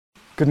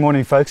Good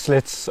morning, folks.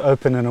 Let's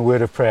open in a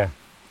word of prayer.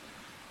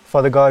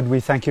 Father God, we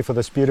thank you for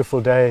this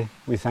beautiful day.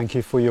 We thank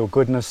you for your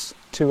goodness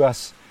to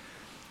us.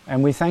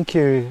 And we thank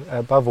you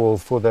above all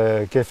for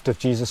the gift of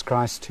Jesus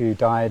Christ who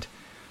died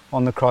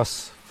on the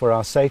cross for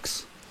our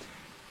sakes.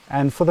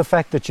 And for the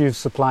fact that you've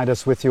supplied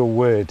us with your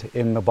word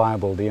in the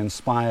Bible, the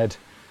inspired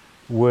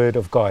word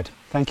of God.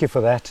 Thank you for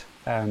that.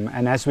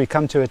 And as we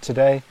come to it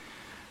today,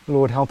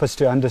 Lord, help us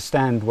to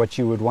understand what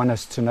you would want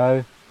us to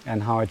know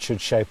and how it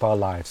should shape our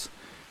lives.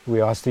 We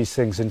ask these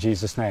things in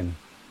Jesus' name.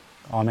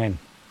 Amen.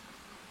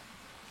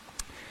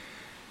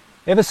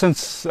 Ever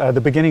since the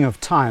beginning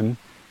of time,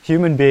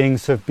 human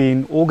beings have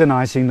been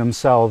organizing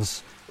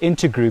themselves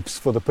into groups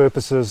for the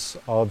purposes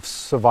of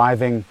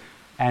surviving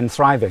and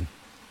thriving.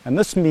 And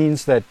this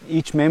means that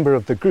each member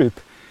of the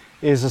group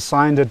is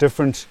assigned a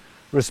different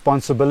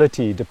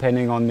responsibility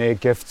depending on their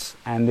gifts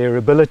and their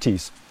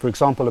abilities. For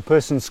example, a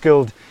person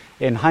skilled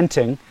in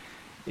hunting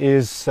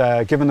is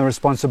given the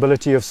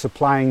responsibility of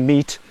supplying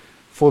meat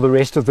for the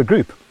rest of the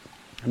group.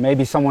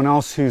 Maybe someone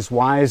else who's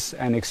wise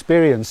and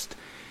experienced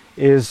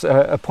is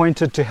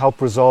appointed to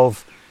help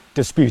resolve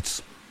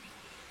disputes.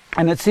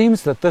 And it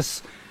seems that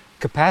this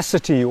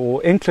capacity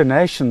or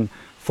inclination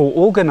for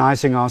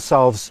organizing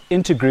ourselves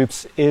into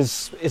groups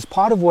is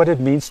part of what it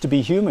means to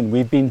be human.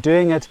 We've been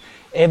doing it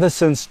ever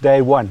since day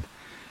one.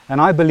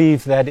 And I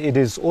believe that it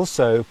is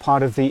also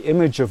part of the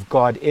image of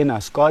God in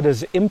us. God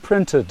has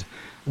imprinted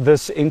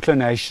this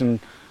inclination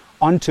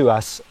onto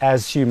us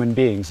as human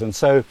beings. And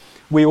so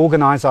we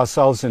organize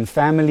ourselves in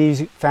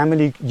family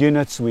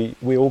units, we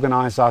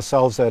organize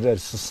ourselves at a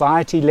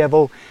society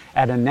level,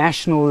 at a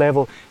national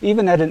level,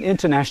 even at an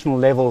international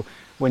level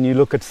when you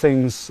look at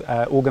things,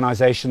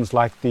 organizations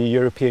like the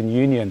European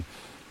Union,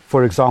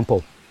 for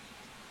example.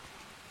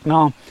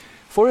 Now,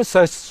 for a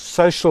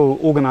social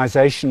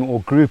organization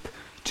or group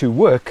to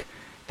work,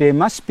 there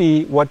must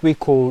be what we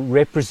call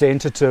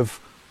representative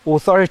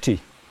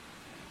authority.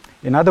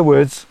 In other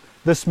words,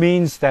 this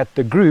means that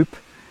the group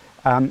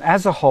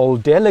as a whole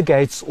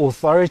delegates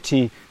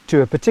authority to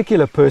a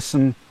particular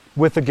person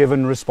with a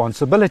given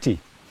responsibility,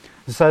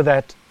 so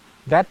that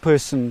that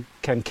person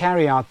can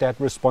carry out that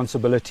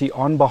responsibility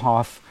on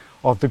behalf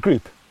of the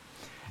group.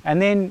 And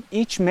then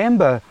each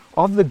member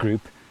of the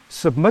group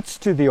submits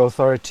to the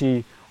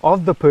authority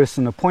of the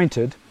person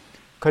appointed,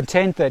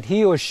 content that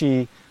he or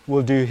she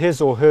will do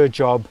his or her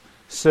job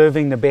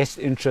serving the best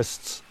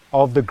interests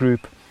of the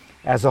group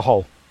as a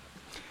whole.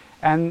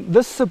 And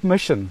this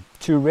submission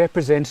to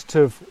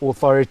representative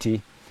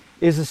authority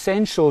is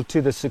essential to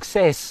the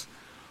success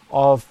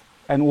of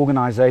an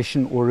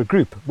organization or a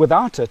group.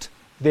 Without it,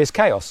 there's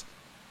chaos.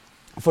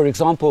 For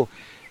example,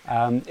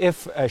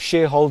 if a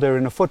shareholder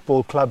in a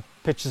football club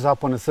pitches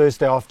up on a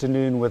Thursday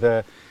afternoon with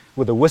a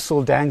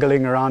whistle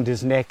dangling around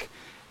his neck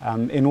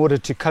in order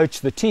to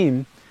coach the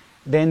team,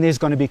 then there's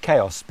going to be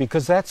chaos,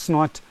 because that's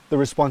not the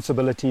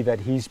responsibility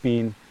that he's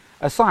been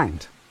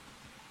assigned.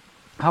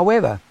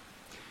 However,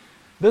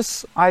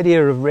 this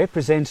idea of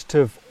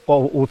representative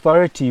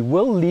authority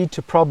will lead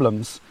to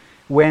problems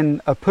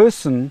when a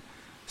person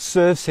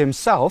serves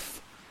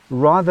himself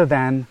rather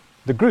than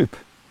the group.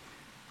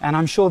 And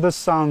I'm sure this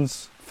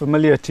sounds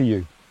familiar to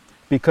you,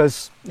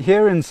 because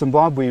here in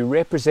Zimbabwe,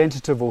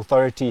 representative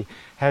authority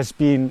has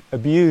been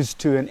abused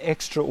to an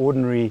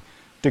extraordinary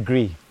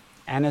degree.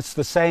 And it's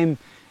the same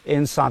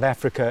in South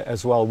Africa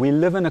as well. We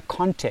live in a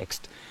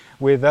context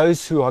where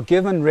those who are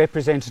given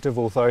representative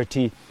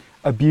authority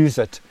abuse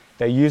it.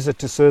 They use it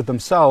to serve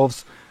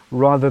themselves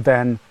rather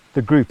than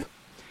the group.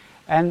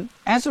 And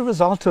as a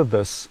result of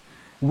this,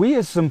 we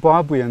as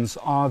Zimbabweans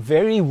are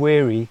very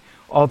wary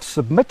of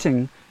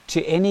submitting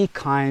to any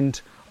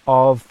kind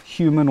of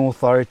human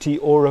authority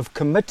or of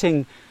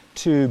committing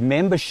to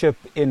membership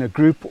in a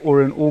group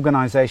or an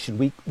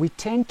organization. We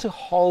tend to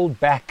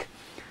hold back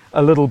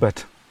a little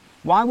bit.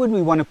 Why would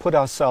we want to put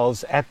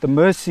ourselves at the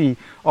mercy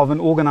of an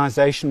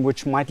organization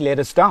which might let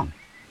us down?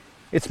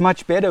 It's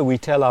much better, we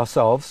tell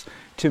ourselves,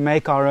 to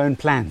make our own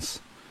plans.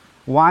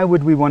 Why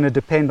would we want to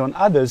depend on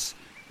others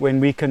when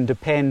we can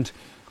depend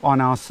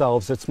on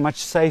ourselves? It's much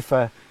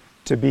safer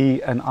to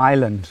be an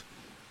island,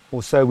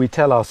 or so we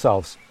tell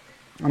ourselves.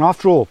 And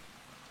after all,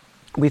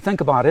 we think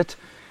about it,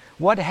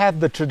 what have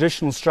the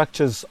traditional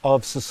structures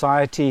of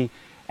society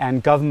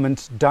and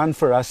government done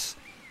for us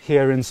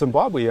here in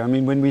Zimbabwe? I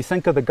mean, when we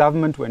think of the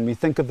government, when we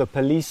think of the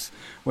police,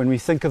 when we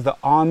think of the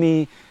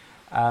army,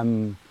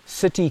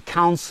 city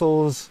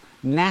councils,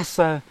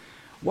 NASA,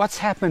 what's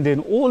happened in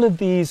all of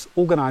these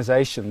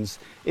organizations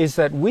is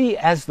that we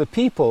as the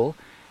people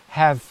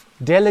have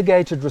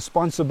delegated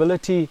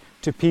responsibility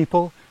to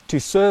people to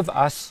serve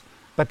us,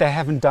 but they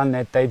haven't done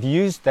that. They've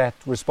used that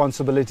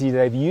responsibility,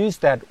 they've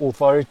used that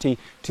authority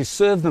to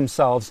serve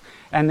themselves,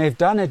 and they've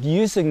done it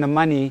using the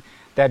money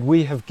that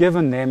we have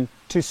given them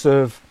to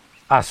serve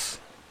us.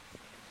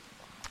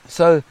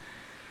 So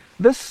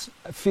this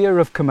fear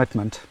of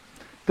commitment,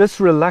 this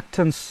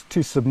reluctance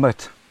to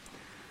submit,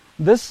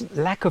 this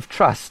lack of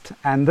trust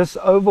and this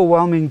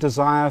overwhelming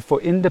desire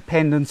for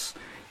independence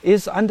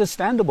is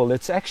understandable.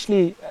 It's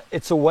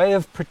a way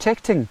of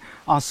protecting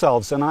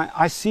ourselves, and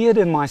I see it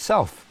in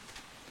myself.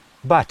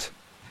 But,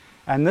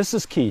 and this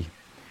is key,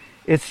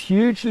 it's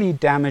hugely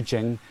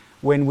damaging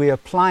when we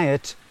apply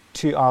it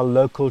to our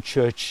local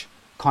church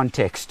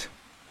context.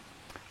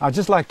 I'd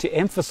just like to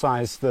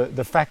emphasize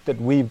the fact that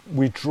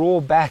we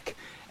draw back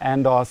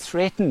and are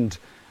threatened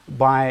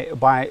by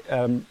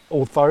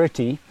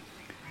authority.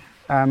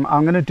 I'm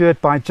going to do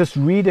it by just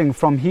reading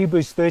from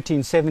Hebrews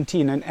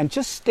 13:17 and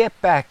just step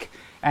back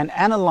and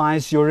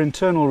analyze your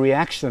internal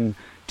reaction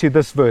to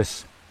this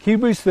verse.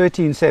 Hebrews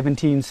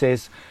 13:17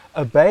 says,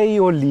 "Obey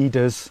your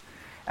leaders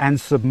and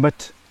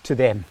submit to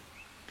them."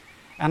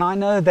 And I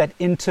know that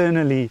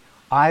internally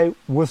I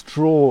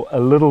withdraw a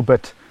little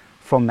bit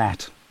from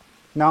that.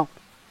 Now,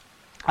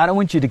 I don't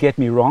want you to get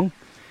me wrong.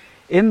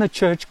 In the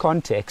church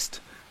context,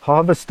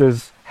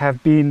 harvesters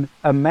have been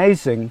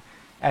amazing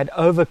at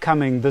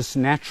overcoming this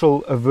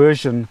natural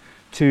aversion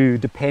to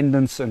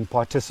dependence and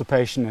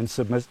participation and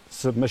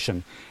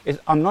submission.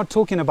 I'm not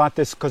talking about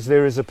this because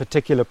there is a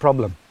particular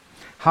problem.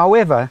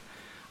 However,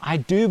 I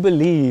do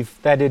believe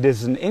that it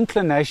is an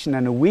inclination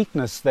and a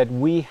weakness that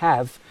we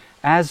have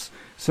as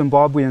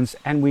Zimbabweans,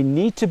 and we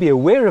need to be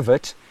aware of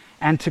it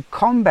and to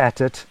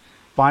combat it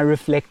by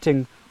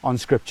reflecting on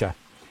Scripture.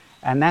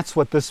 And that's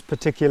what this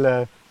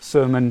particular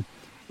sermon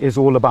is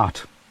all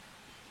about.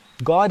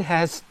 God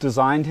has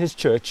designed His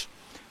church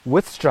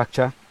with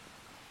structure,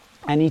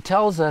 and He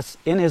tells us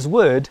in His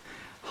Word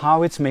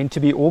how it's meant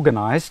to be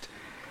organized,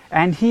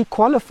 and He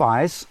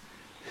qualifies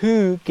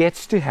who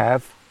gets to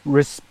have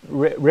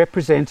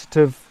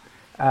representative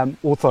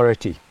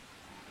authority.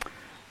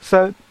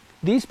 So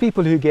these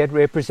people who get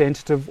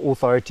representative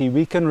authority,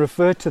 we can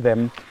refer to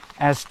them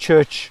as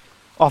church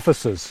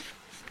officers.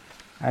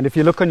 And if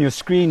you look on your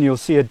screen, you'll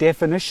see a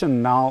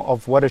definition now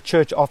of what a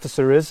church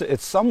officer is.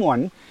 It's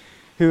someone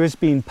who has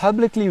been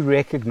publicly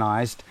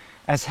recognized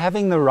as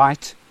having the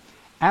right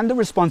and the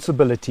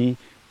responsibility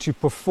to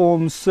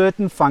perform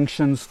certain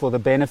functions for the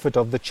benefit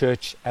of the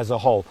church as a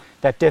whole.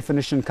 That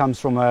definition comes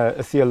from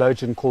a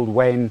theologian called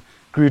Wayne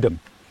Grudem,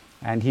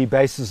 and he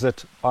bases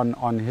it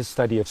on his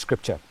study of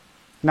Scripture.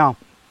 Now,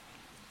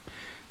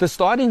 the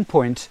starting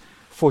point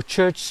for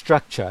church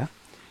structure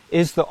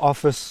is the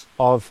office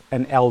of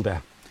an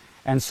elder.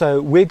 And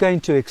so we're going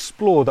to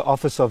explore the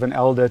office of an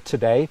elder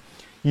today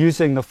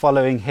using the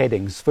following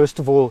headings. First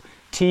of all,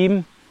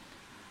 team,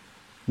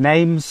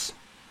 names,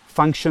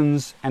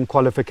 functions, and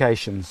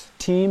qualifications.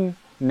 Team,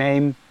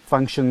 name,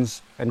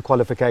 functions, and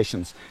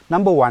qualifications.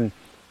 Number one,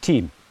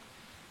 team.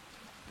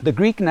 The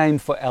Greek name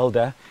for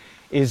elder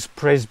is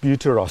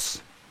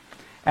presbyteros.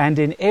 And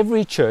in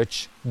every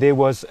church, there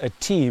was a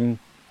team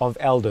of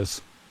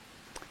elders.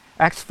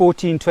 Acts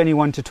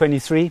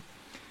 14:21-23.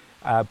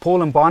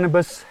 Paul and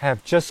Barnabas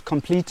have just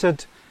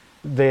completed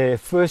their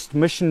first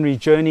missionary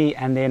journey,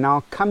 and they're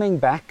now coming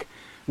back,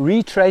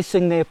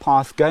 retracing their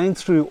path, going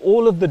through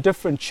all of the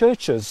different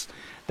churches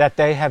that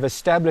they have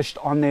established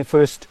on their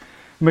first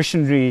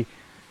missionary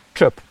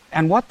trip.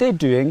 And what they're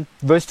doing,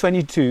 verse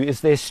 22,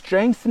 is they're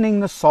strengthening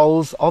the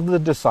souls of the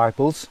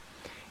disciples,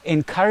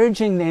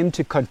 encouraging them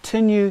to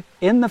continue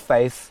in the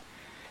faith,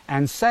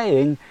 and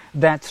saying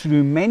that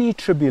through many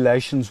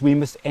tribulations we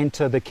must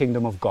enter the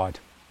kingdom of God.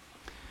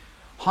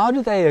 How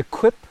do they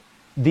equip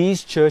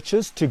these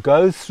churches to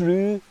go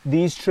through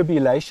these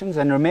tribulations?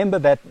 And remember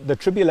that the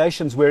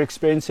tribulations we're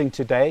experiencing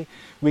today,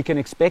 we can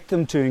expect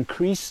them to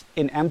increase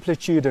in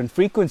amplitude and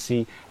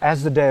frequency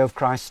as the day of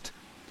Christ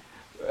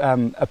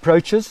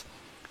approaches.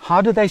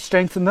 How do they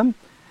strengthen them?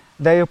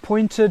 They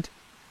appointed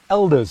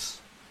elders,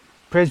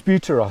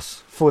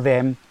 presbyteros, for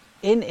them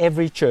in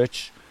every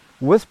church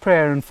with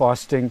prayer and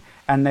fasting,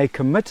 and they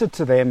committed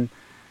to them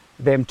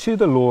to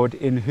the Lord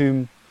in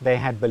whom they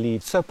had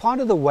believed. So part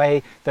of the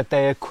way that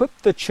they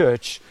equipped the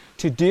church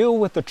to deal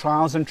with the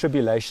trials and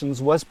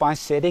tribulations was by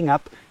setting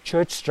up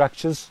church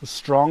structures,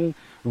 strong,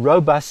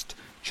 robust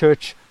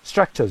church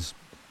structures.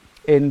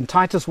 In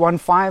Titus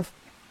 1:5,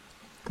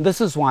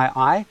 this is why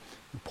I,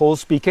 Paul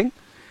speaking,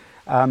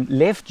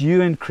 left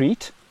you in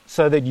Crete,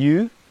 so that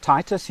you,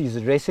 Titus, he's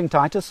addressing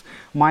Titus,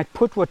 might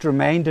put what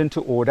remained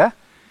into order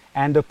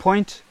and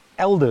appoint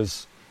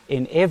elders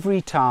in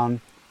every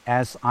town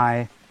as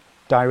I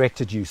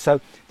directed you. So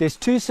there's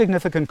two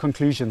significant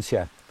conclusions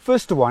here.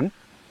 First one,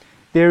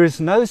 there is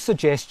no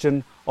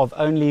suggestion of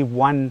only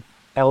one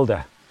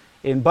elder.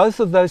 In both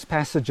of those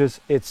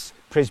passages, it's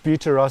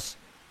presbyteros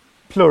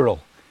plural,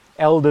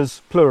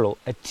 elders plural,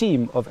 a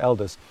team of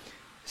elders.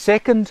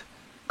 Second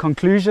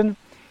conclusion,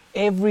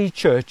 every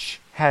church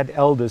had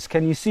elders.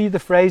 Can you see the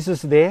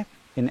phrases there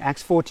in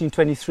Acts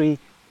 14:23,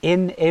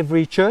 in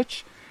every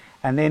church,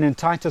 and then in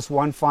Titus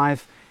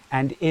 1:5,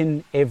 and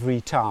in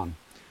every town.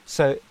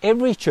 So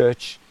every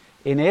church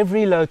in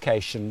every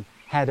location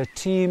had a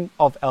team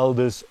of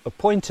elders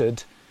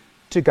appointed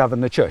to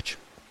govern the church.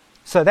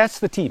 So that's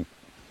the team.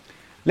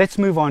 Let's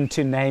move on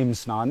to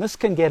names now. And this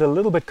can get a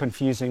little bit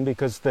confusing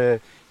because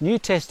the New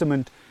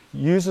Testament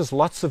uses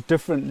lots of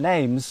different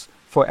names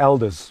for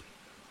elders.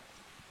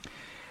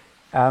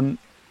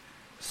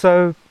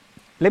 So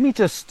let me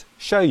just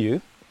show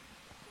you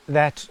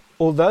that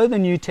although the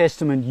New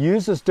Testament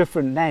uses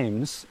different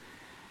names,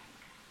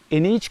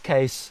 in each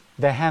case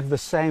they have the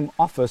same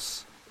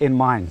office in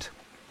mind.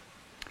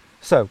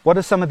 So, what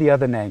are some of the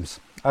other names,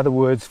 other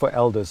words for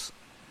elders?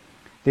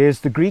 There's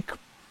the Greek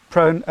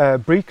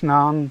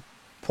noun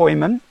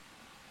poimen,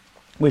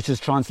 which is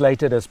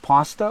translated as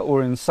pastor,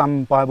 or in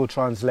some Bible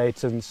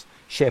translations,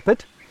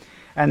 shepherd.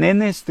 And then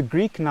there's the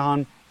Greek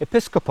noun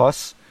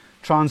episkopos,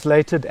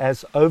 translated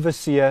as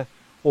overseer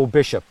or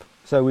bishop.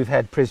 So we've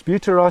had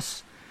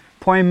presbyteros,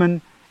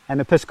 poimen,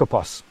 and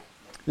episkopos.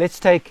 Let's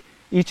take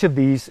each of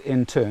these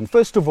in turn.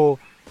 First of all,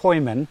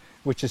 poimen,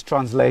 which is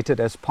translated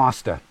as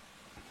pastor.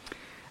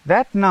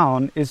 That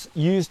noun is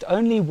used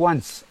only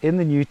once in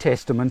the New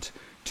Testament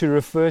to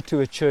refer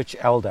to a church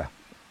elder.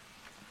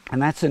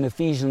 And that's in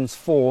Ephesians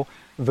 4,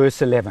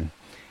 verse 11.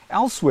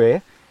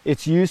 Elsewhere,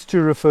 it's used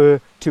to refer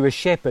to a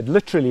shepherd,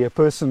 literally a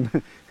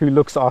person who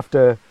looks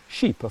after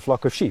sheep, a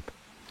flock of sheep.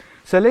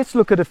 So let's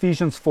look at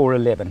Ephesians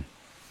 4:11.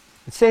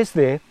 It says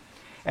there,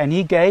 "And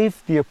he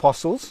gave the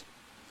apostles,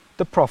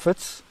 the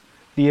prophets,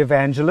 the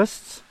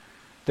evangelists,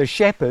 the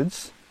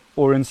shepherds,"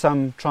 or in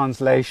some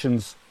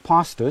translations,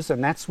 pastors,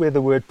 and that's where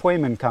the word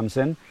poimen comes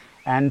in,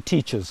 "and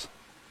teachers."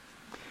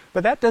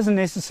 But that doesn't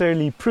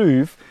necessarily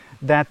prove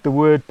that the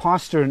word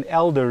pastor and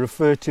elder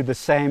refer to the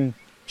same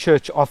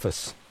church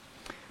office.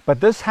 But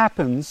this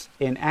happens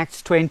in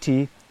Acts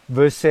 20,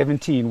 verse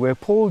 17, where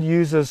Paul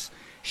uses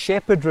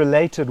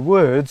shepherd-related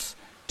words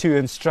to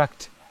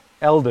instruct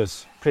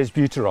elders,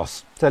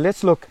 presbyteros. So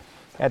let's look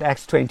at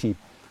Acts 20,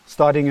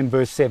 starting in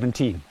verse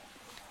 17.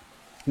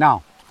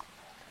 "Now,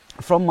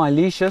 from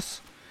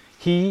Miletus,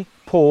 he,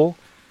 Paul,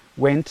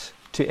 went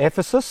to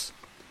Ephesus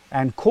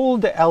and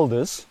called the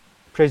elders,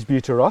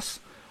 presbyteros,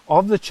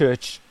 of the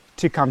church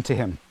to come to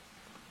him."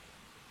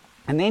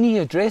 And then he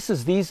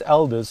addresses these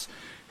elders,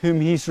 whom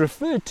he's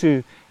referred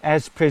to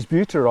as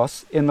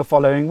presbyteros, in the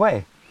following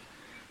way: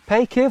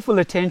 "Pay careful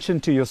attention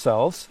to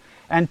yourselves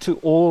and to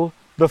all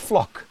the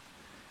flock,"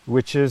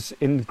 which is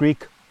in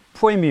Greek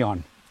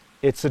poimion.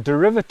 It's a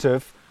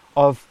derivative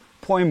of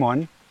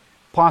poimon,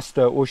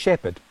 pastor or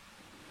shepherd,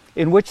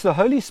 "in which the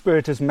Holy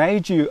Spirit has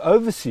made you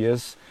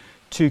overseers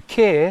to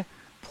care,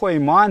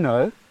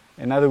 poimano,"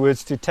 in other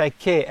words, to take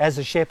care, as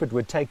a shepherd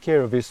would take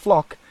care of his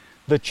flock,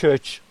 "the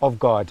church of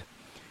God,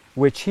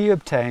 which he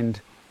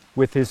obtained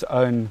with his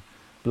own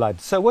blood."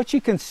 So what you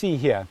can see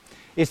here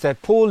is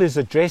that Paul is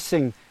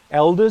addressing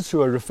elders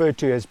who are referred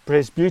to as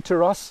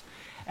presbyteros,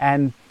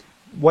 and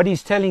what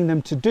he's telling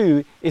them to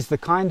do is the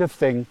kind of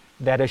thing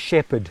that a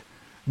shepherd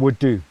would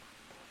do.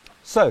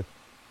 So,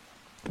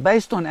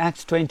 based on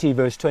Acts 20,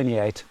 verse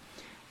 28,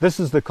 this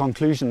is the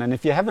conclusion. And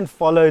if you haven't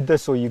followed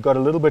this, or you got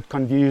a little bit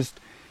confused,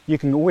 you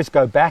can always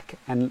go back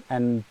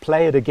and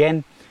play it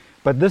again.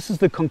 But this is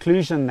the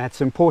conclusion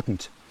that's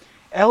important.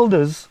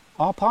 Elders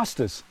are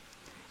pastors,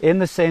 in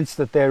the sense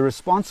that they're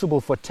responsible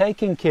for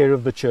taking care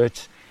of the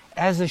church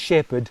as a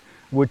shepherd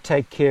would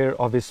take care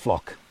of his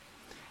flock.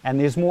 And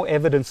there's more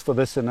evidence for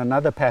this in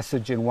another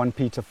passage in 1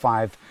 Peter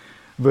 5,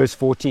 verse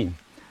 14.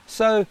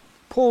 So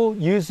Paul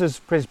uses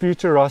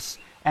presbyteros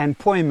and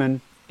poimen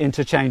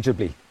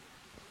interchangeably.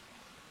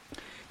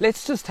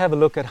 Let's just have a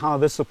look at how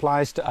this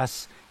applies to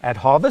us at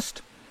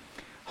Harvest.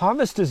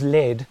 Harvest is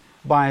led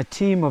by a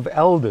team of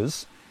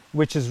elders,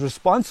 which is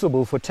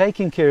responsible for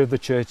taking care of the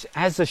church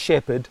as a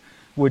shepherd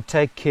would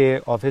take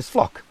care of his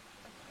flock.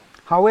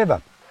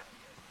 However,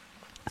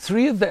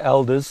 3 of the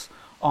elders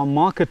are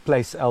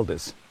marketplace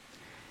elders.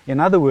 In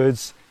other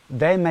words,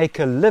 they make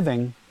a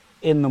living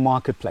in the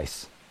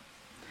marketplace.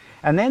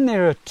 And then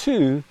there are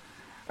 2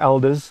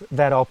 elders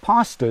that are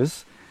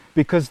pastors,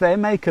 because they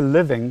make a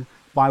living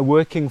by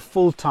working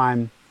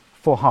full-time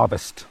for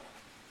Harvest.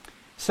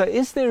 So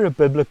is there a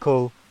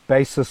biblical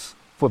basis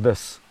for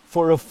this,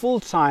 for a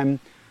full-time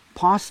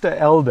pastor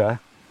elder,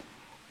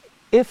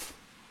 if,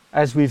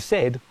 as we've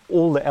said,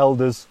 all the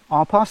elders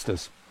are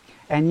pastors?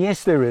 And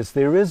yes, there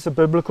is a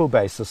biblical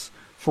basis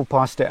for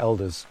pastor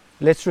elders.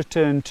 Let's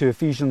return to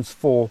Ephesians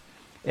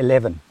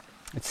 4:11.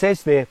 It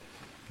says there,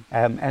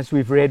 as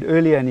we've read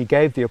earlier, "And he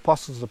gave the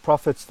apostles, the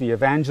prophets, the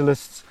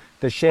evangelists,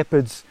 the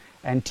shepherds,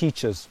 and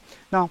teachers."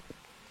 Now,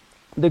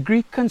 the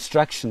Greek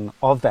construction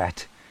of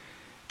that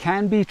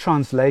can be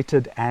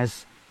translated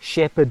as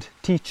shepherd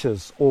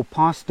teachers or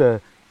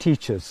pastor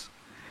teachers,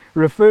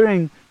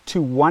 referring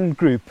to one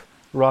group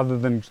rather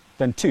than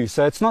 2.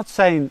 So it's not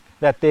saying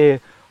that there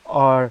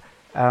are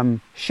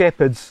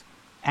shepherds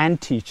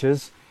and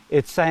teachers.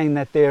 It's saying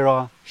that there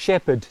are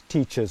shepherd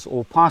teachers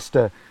or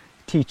pastor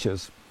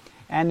teachers.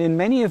 And in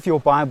many of your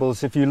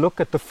Bibles, if you look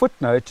at the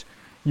footnote,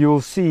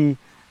 you'll see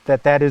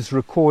that that is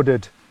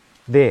recorded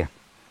there.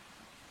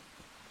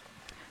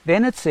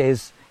 Then it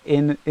says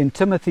in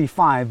Timothy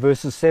 5,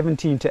 verses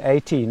 17 to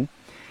 18,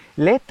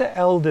 "Let the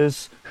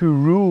elders who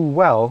rule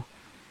well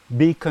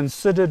be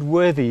considered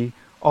worthy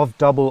of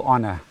double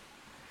honor,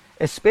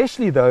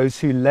 especially those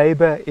who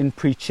labor in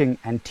preaching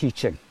and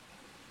teaching."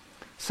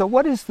 So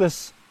what is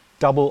this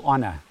double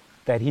honor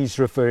that he's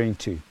referring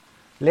to?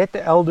 Let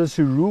the elders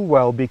who rule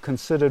well be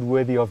considered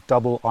worthy of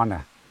double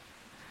honor.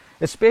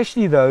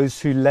 especially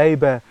those who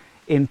labor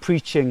in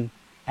preaching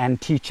and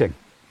teaching.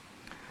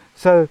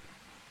 So,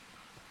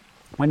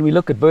 when we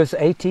look at verse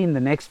 18, the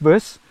next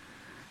verse,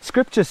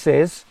 Scripture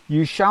says,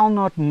 "You shall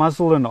not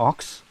muzzle an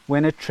ox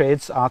when it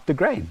treads out the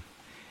grain."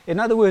 In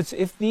other words,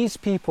 if these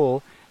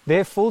people,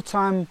 their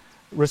full-time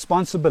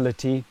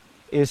responsibility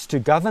is to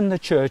govern the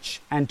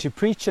church and to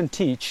preach and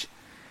teach,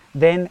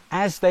 then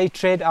as they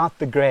tread out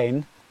the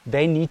grain,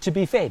 they need to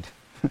be fed.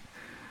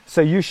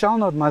 So you shall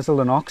not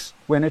muzzle an ox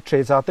when it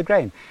treads out the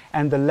grain,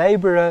 and the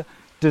laborer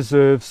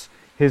deserves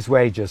his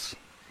wages.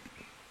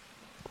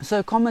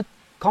 So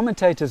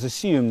commentators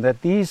assume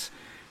that these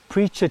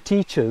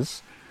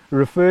preacher-teachers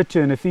referred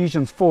to in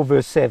Ephesians 4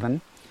 verse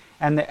 7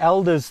 and the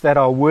elders that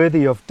are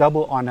worthy of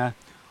double honor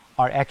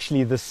are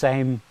actually the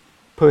same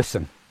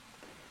person.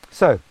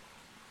 So,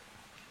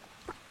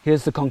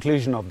 here's the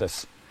conclusion of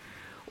this.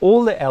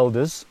 All the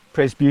elders,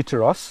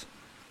 presbyteros,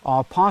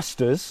 are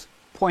pastors,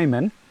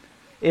 poimen,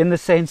 in the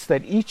sense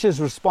that each is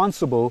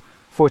responsible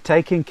for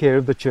taking care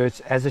of the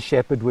church as a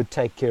shepherd would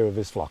take care of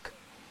his flock.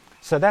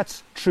 So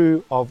that's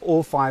true of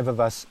all 5 of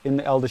us in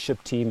the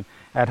eldership team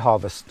at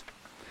Harvest.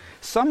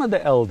 Some of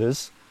the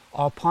elders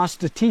are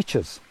pastor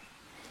teachers.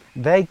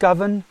 They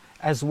govern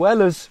as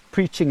well as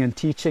preaching and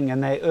teaching,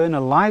 and they earn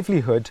a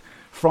livelihood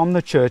from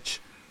the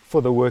church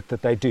for the work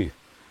that they do.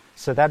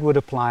 So that would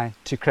apply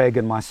to Craig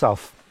and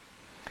myself.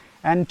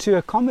 And to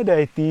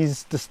accommodate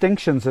these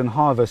distinctions in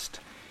Harvest,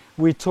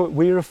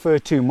 we refer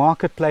to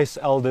marketplace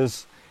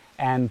elders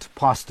and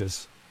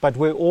pastors, but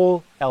we're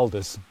all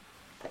elders.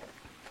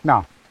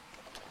 Now,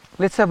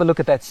 let's have a look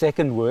at that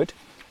second word,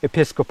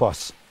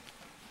 episkopos.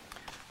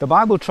 The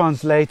Bible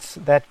translates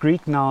that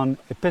Greek noun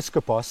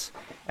episkopos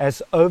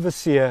as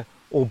overseer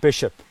or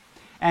bishop.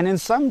 And in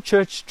some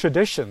church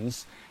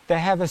traditions, they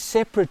have a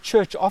separate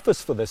church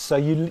office for this. So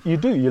you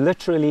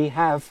literally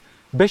have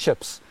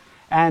bishops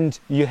and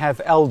you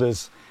have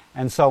elders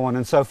and so on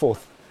and so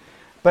forth.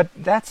 But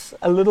that's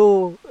a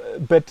little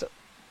bit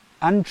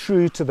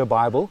untrue to the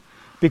Bible,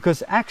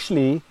 because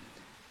actually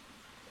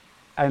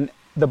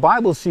the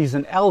Bible sees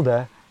an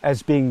elder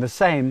as being the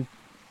same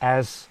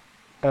as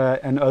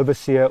an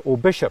overseer or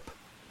bishop.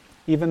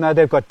 Even though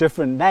they've got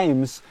different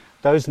names,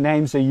 those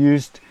names are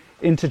used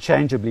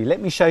interchangeably.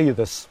 Let me show you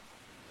this.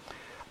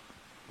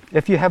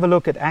 If you have a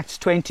look at Acts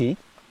 20,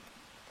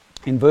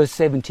 in verse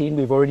 17,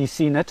 we've already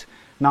seen it.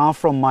 "Now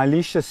from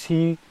Miletus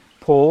he,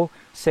 Paul,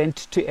 sent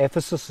to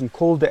Ephesus and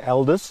called the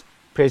elders,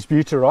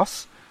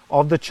 presbyteros,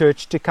 of the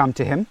church to come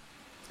to him."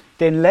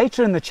 Then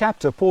later in the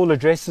chapter, Paul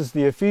addresses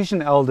the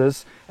Ephesian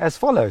elders as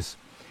follows.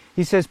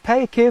 He says,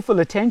 "Pay careful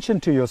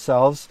attention to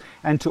yourselves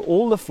and to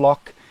all the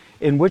flock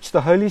in which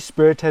the Holy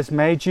Spirit has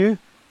made you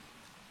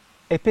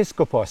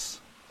episkopos,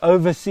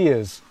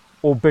 overseers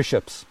or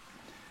bishops."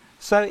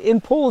 So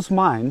in Paul's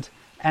mind,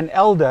 an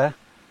elder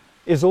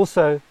is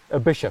also a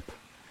bishop.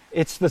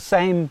 It's the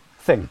same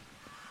thing.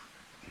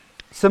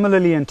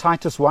 Similarly in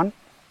Titus 1,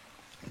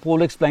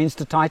 Paul explains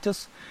to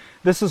Titus,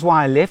 "This is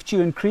why I left you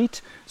in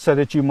Crete, so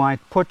that you might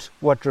put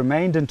what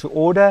remained into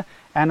order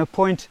and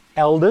appoint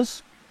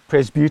elders,"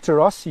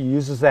 presbyteros, he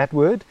uses that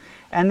word.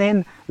 And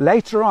then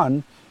later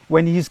on,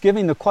 when he's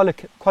giving the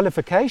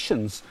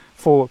qualifications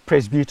for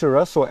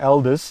presbyteros or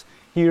elders,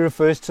 he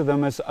refers to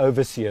them as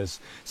overseers.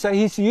 So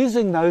he's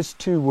using those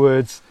two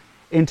words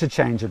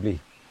interchangeably.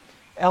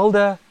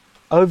 Elder,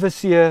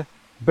 overseer,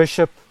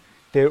 bishop,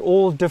 they're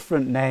all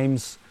different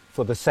names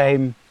for the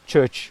same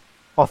church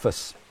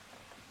office.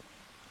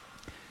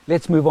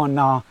 Let's move on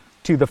now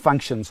to the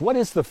functions. What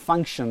is the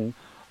function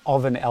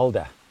of an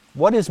elder?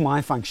 What is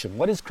my function?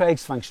 What is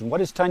Craig's function? What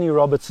is Tony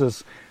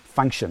Roberts'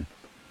 function?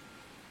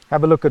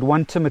 Have a look at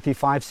 1 Timothy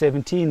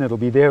 5:17. It'll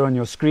be there on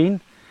your screen.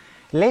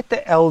 "Let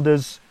the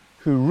elders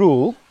who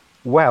rule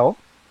well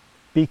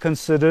be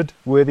considered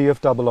worthy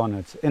of double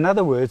honor." In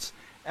other words,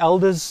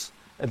 elders,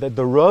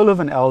 the role of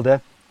an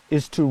elder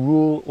is to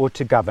rule or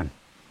to govern.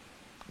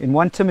 In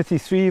 1 Timothy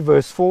 3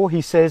 verse 4,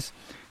 he says,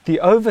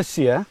 "The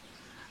overseer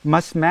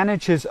must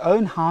manage his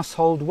own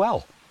household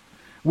well,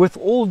 with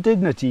all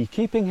dignity,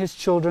 keeping his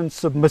children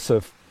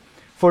submissive.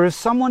 For if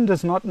someone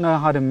does not know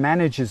how to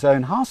manage his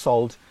own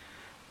household,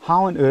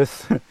 how on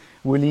earth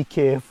will he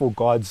care for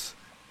God's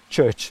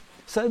church?"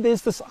 So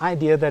there's this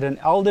idea that an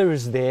elder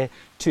is there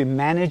to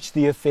manage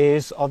the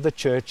affairs of the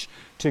church,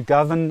 to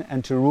govern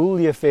and to rule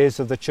the affairs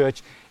of the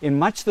church in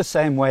much the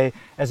same way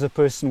as a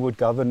person would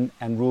govern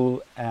and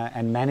rule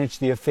and manage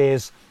the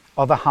affairs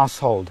of a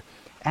household,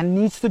 and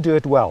needs to do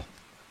it well.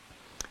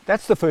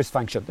 That's the first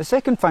function. The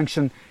second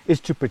function is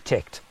to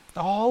protect.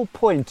 The whole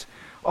point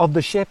of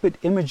the shepherd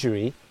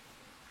imagery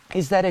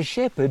is that a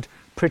shepherd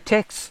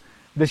protects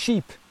the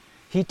sheep.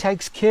 He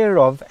takes care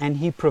of and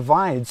he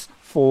provides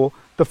for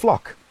the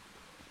flock.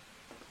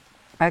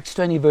 Acts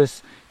 20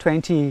 verse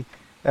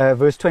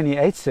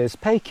 28 says,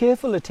 "Pay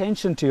careful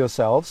attention to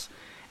yourselves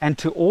and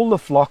to all the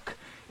flock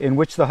in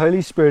which the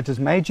Holy Spirit has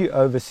made you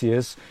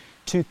overseers,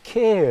 to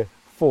care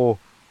for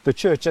the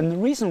church." And the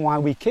reason why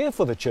we care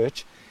for the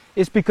church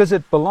is because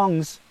it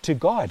belongs to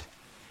God.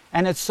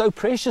 And it's so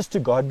precious to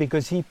God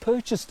because He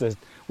purchased it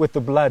with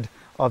the blood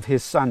of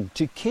his Son,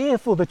 to care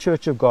for the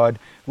church of God,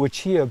 which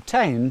he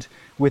obtained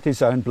with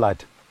his own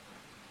blood.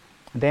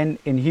 Then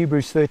in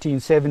Hebrews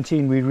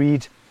 13:17 we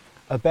read,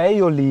 "Obey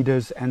your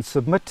leaders and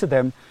submit to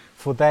them,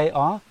 for they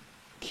are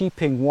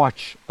keeping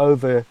watch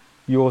over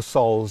your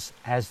souls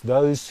as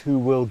those who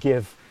will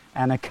give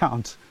an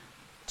account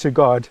to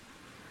God.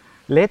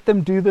 Let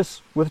them do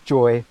this with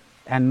joy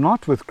and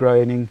not with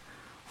groaning,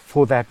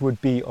 for that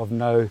would be of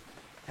no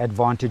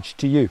advantage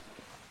to you."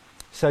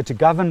 So to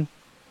govern,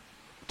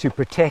 to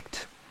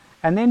protect,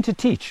 and then to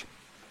teach.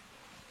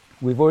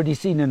 We've already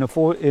seen in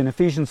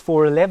Ephesians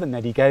 4:11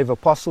 that he gave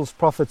apostles,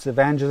 prophets,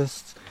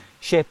 evangelists,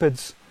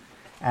 shepherds,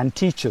 and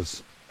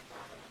teachers.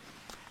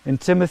 In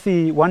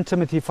 1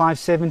 Timothy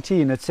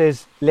 5:17 it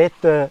says, "Let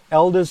the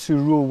elders who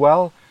rule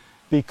well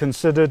be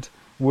considered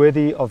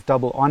worthy of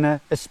double honor,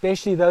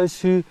 especially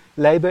those who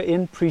labor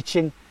in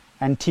preaching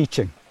and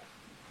teaching."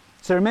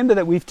 So remember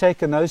that we've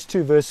taken those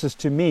two verses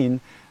to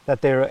mean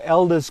that there are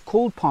elders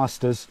called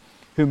pastors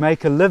who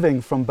make a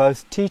living from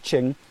both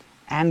teaching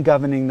and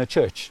governing the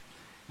church.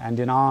 And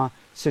in our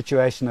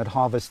situation at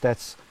Harvest,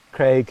 that's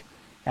Craig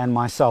and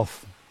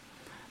myself.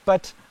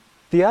 But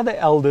the other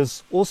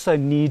elders also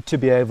need to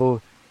be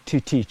able to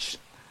teach.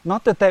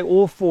 Not that they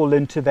all fall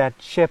into that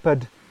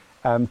shepherd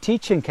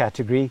teaching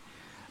category,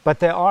 but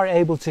they are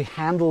able to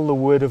handle the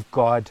Word of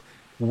God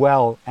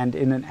well and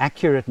in an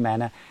accurate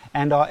manner,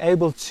 and are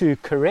able to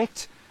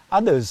correct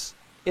others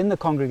in the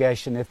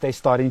congregation if they're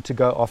starting to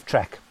go off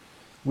track.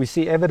 We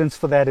see evidence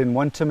for that in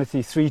 1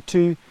 Timothy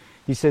 3:2.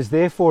 He says,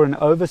 "Therefore an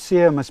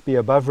overseer must be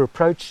above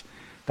reproach,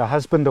 the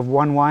husband of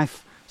one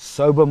wife,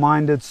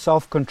 sober-minded,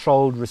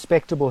 self-controlled,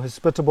 respectable,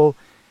 hospitable,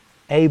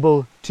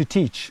 able to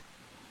teach."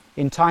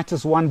 In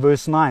Titus 1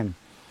 verse 9,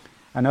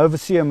 an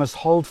overseer must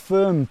hold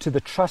firm to the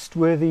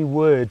trustworthy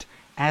word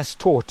as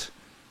taught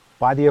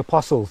by the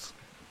apostles,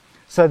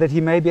 so that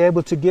he may be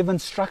able to give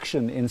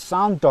instruction in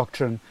sound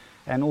doctrine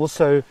and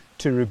also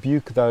to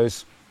rebuke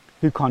those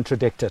who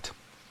contradict it.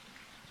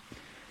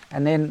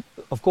 And then,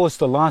 of course,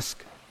 the last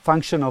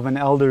function of an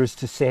elder is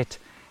to set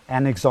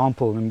an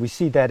example. And we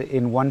see that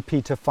in 1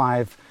 Peter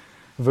 5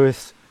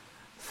 verses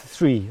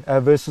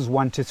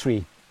 1 to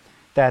 3,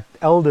 that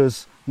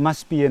elders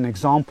must be an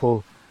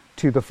example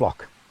to the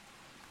flock.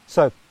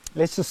 So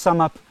let's just sum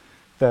up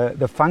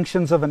the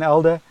functions of an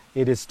elder.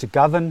 It is to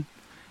govern,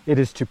 it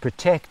is to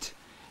protect,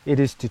 it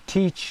is to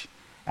teach,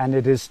 and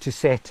it is to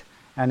set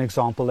an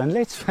example. And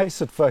let's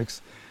face it,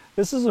 folks,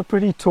 this is a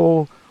pretty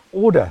tall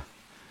order.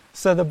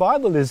 So the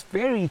Bible is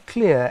very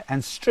clear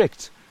and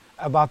strict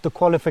about the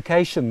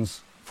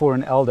qualifications for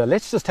an elder.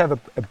 Let's just have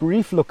a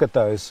brief look at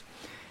those.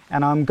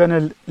 And I'm going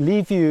to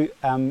leave you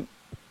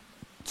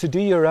to do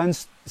your own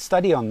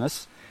study on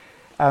this,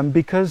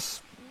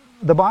 because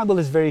the Bible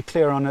is very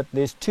clear on it.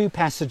 There's two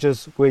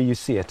passages where you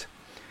see it.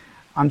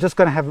 I'm just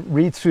going to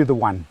read through the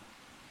one.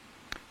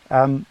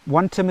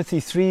 1 Timothy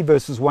 3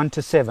 verses 1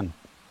 to 7.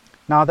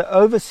 "Now the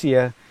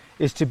overseer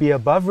is to be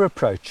above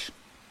reproach,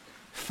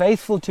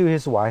 faithful to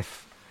his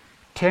wife,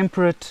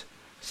 temperate,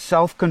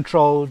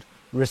 self-controlled,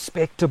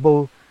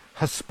 respectable,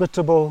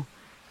 hospitable,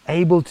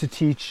 able to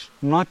teach,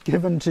 not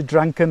given to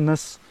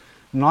drunkenness,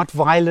 not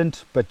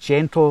violent but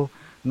gentle,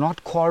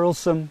 not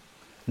quarrelsome,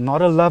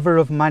 not a lover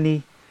of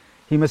money.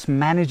 He must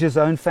manage his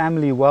own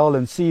family well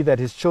and see that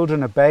his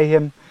children obey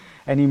him,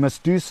 and he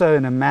must do so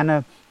in a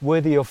manner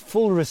worthy of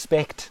full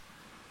respect."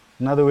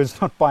 In other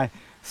words, not by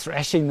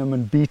thrashing them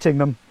and beating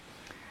them.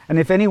 "And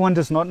if anyone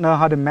does not know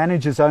how to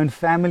manage his own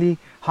family,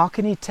 how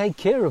can he take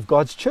care of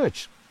God's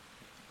church?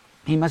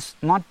 He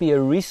must not be a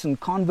recent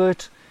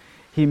convert.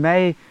 He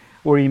may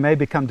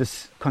become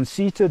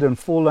conceited and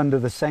fall under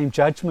the same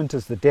judgment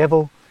as the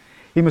devil.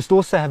 He must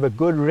also have a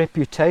good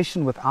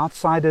reputation with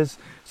outsiders,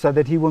 so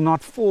that he will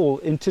not fall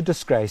into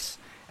disgrace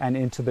and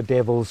into the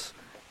devil's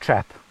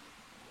trap."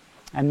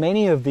 And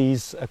many of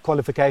these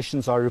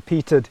qualifications are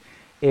repeated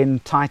in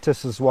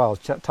Titus as well.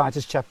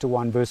 Titus chapter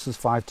 1 verses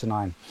 5 to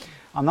 9.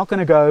 I'm not going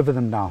to go over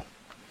them now.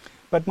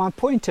 But my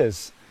point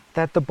is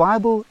that the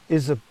Bible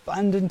is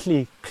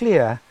abundantly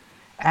clear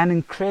and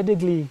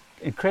incredibly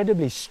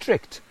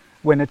strict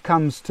when it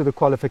comes to the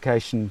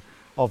qualification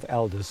of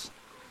elders.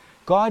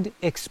 God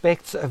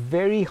expects a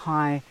very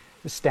high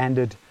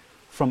standard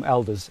from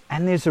elders,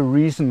 and there's a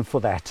reason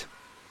for that.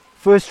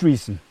 First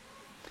reason,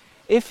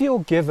 if you're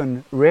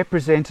given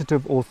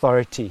representative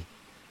authority,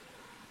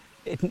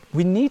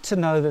 we need to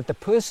know that the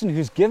person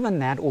who's given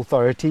that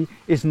authority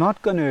is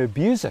not going to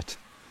abuse it,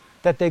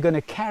 that they're going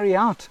to carry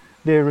out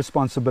their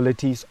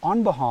responsibilities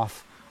on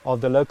behalf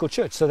of the local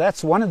church. So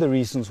that's one of the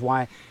reasons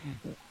why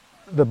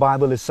the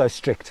Bible is so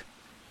strict.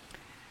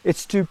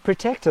 It's to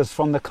protect us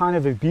from the kind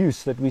of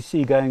abuse that we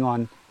see going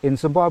on in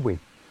Zimbabwe.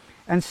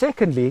 And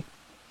secondly,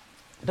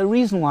 the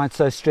reason why it's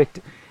so strict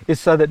is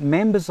so that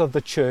members of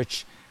the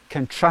church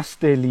can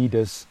trust their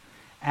leaders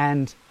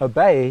and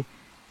obey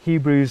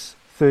Hebrews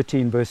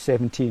 13 verse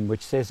 17,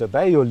 which says,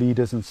 "Obey your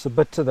leaders and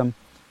submit to them,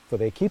 for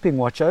they're keeping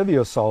watch over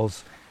your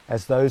souls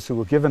as those who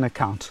will give an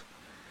account.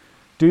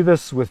 Do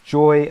this with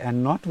joy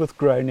and not with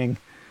groaning,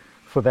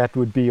 for that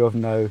would be of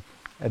no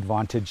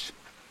advantage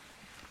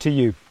to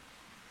you."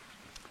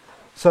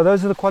 So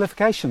those are the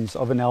qualifications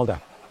of an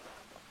elder.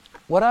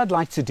 What I'd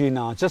like to do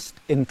now, just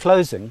in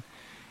closing,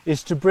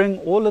 is to bring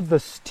all of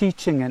this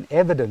teaching and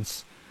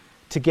evidence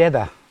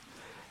together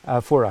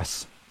for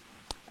us,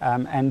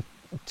 and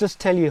just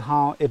tell you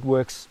how it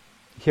works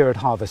here at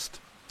Harvest.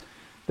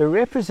 The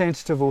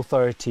representative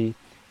authority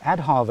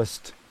at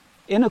Harvest,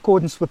 in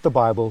accordance with the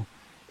Bible,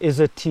 is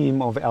a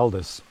team of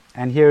elders.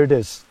 And here it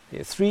is.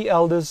 There are 3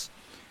 elders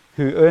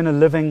who earn a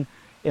living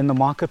in the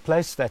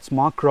marketplace. That's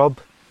Mark Robb,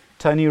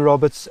 Tony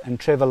Roberts, and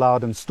Trevor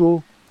Loudon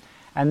Stool.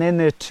 And then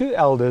there are 2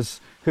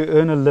 elders who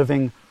earn a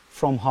living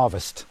from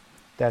Harvest.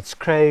 That's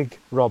Craig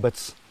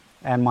Roberts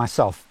and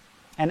myself.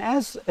 And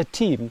as a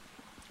team,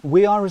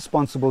 we are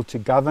responsible to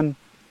govern,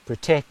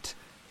 protect,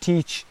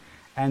 teach,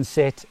 and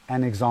set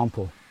an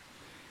example.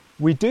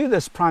 We do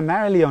this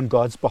primarily on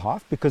God's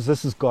behalf because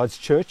this is God's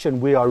church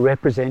and we are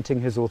representing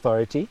His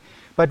authority.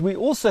 But we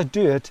also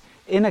do it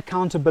in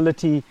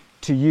accountability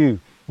to you.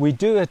 We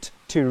do it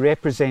to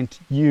represent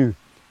you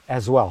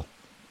as well.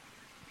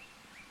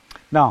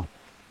 Now,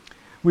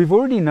 we've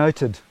already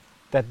noted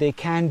that there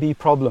can be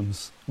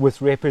problems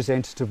with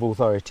representative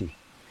authority.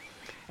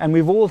 And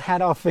we've all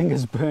had our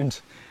fingers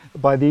burnt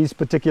by these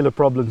particular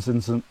problems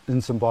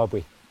in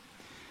Zimbabwe.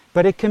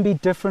 But it can be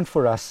different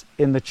for us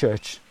in the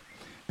church,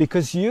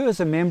 because you as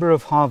a member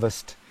of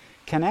Harvest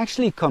can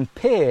actually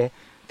compare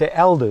the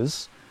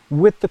elders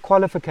with the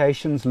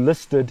qualifications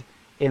listed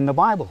in the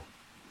Bible.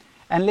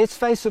 And let's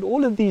face it,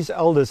 all of these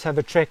elders have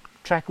a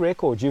track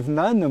record. You've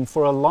known them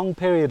for a long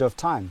period of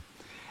time.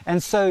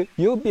 And so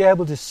you'll be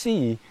able to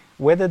see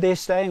whether they're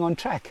staying on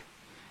track.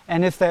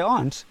 And if they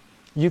aren't,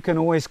 you can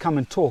always come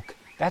and talk.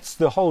 That's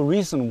the whole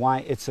reason why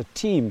it's a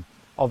team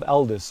of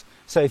elders.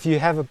 So if you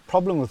have a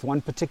problem with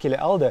one particular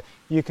elder,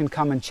 you can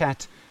come and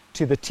chat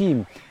to the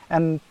team.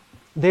 And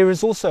there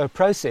is also a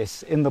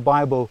process in the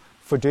Bible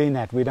for doing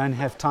that. We don't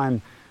have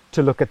time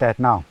to look at that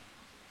now.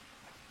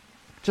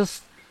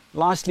 Just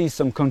lastly,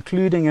 some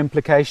concluding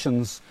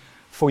implications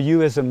for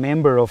you as a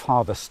member of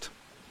Harvest.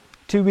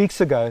 2 weeks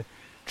ago,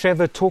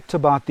 Trevor talked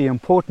about the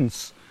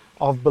importance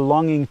of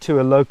belonging to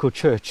a local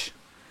church.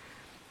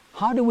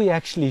 How do we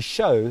actually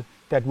show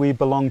that we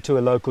belong to a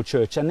local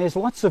church? And there's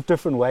lots of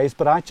different ways,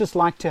 but I'd just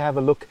like to have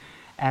a look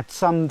at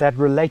some that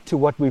relate to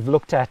what we've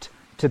looked at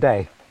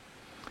today.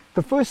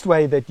 The first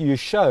way that you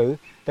show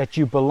that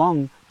you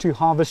belong to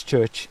Harvest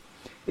Church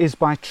is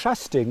by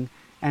trusting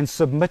and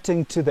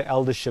submitting to the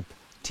eldership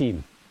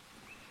team.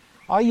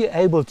 Are you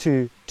able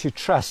to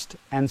trust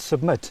and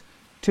submit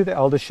to the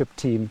eldership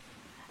team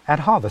at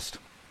Harvest?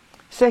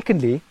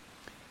 Secondly,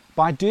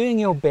 by doing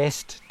your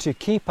best to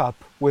keep up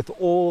with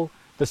all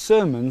the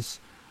sermons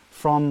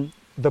from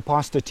the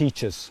pastor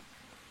teachers.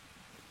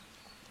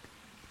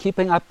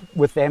 Keeping up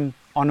with them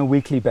on a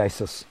weekly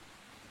basis.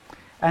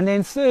 And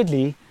then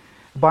thirdly,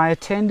 by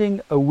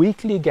attending a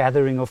weekly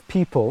gathering of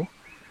people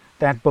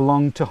that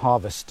belong to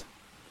Harvest,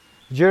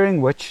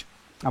 during which,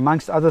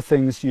 amongst other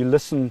things, you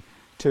listen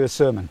to a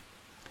sermon.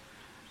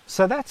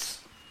 So that's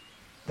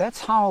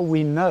how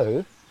we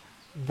know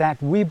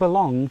that we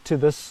belong to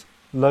this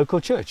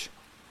local church.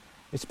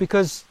 It's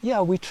because,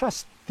 we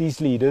trust these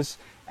leaders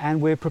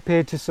and we're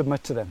prepared to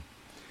submit to them.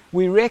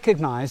 We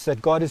recognize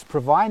that God is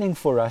providing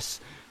for us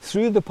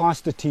through the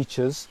pastor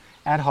teachers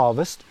at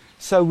Harvest,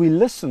 so we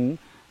listen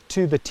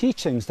to the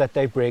teachings that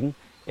they bring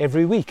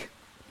every week.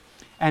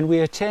 And we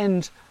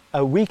attend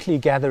a weekly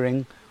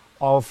gathering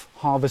of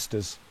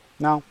harvesters.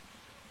 Now,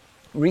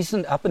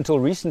 up until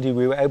recently,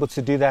 we were able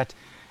to do that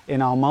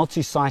in our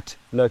multi-site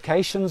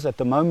locations. At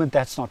the moment,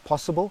 that's not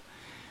possible.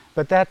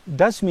 But that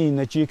does mean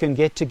that you can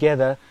get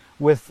together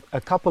with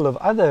a couple of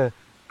other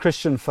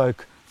Christian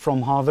folk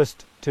from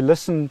Harvest to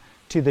listen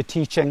to the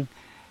teaching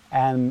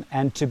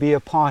and to be a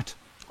part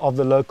of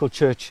the local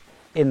church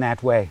in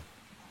that way.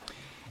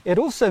 It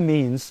also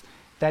means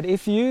that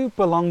if you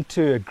belong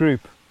to a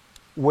group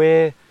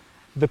where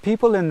the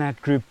people in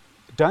that group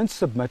don't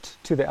submit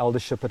to the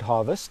eldership at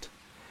Harvest,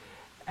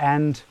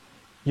 and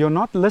you're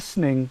not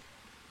listening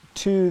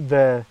to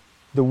the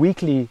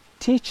weekly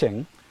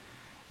teaching,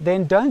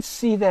 then don't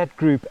see that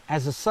group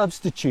as a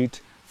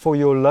substitute for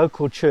your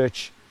local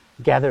church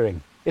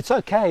gathering. It's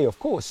okay, of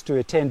course, to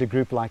attend a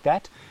group like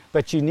that,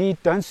 but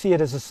don't see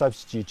it as a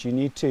substitute. You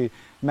need to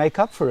make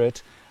up for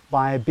it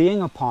by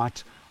being a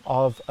part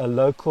of a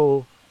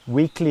local,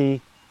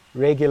 weekly,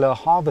 regular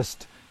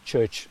Harvest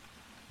Church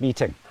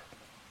meeting.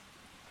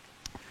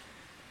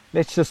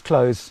 Let's just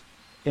close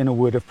in a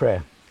word of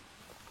prayer.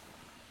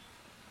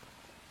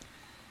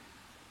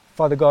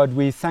 Father God,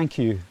 we thank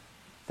you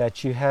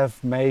that you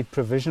have made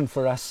provision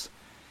for us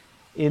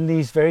in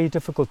these very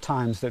difficult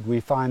times that we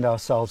find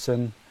ourselves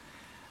in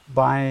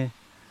by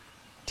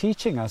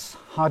teaching us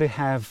how to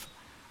have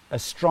a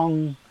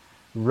strong,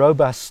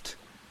 robust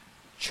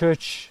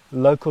church,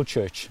 local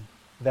church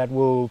that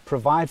will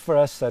provide for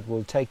us, that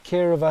will take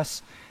care of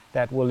us,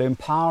 that will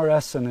empower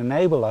us and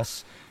enable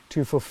us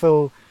to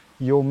fulfill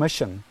your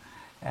mission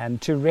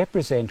and to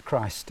represent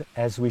Christ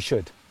as we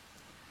should.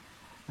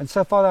 And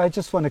so, Father, I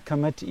just want to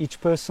commit each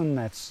person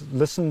that's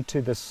listened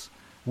to this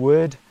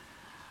word.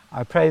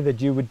 I pray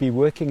that you would be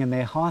working in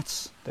their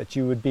hearts, that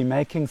you would be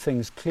making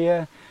things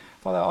clear.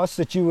 Father, I ask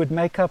that you would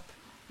make up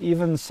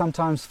even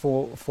sometimes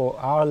for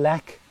our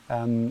lack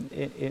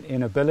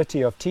in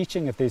ability of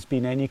teaching, if there's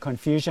been any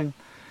confusion.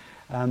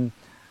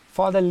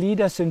 Father, lead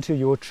us into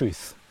your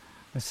truth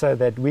so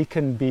that we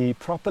can be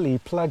properly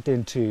plugged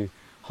into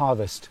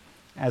Harvest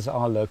as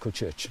our local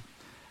church.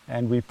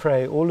 And we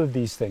pray all of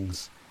these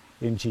things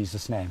in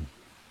Jesus' name.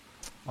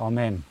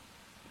 Amen.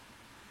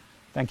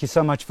 Thank you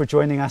so much for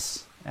joining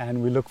us,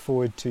 and we look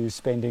forward to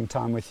spending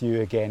time with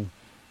you again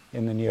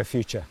in the near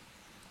future.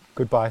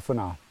 Goodbye for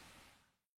now.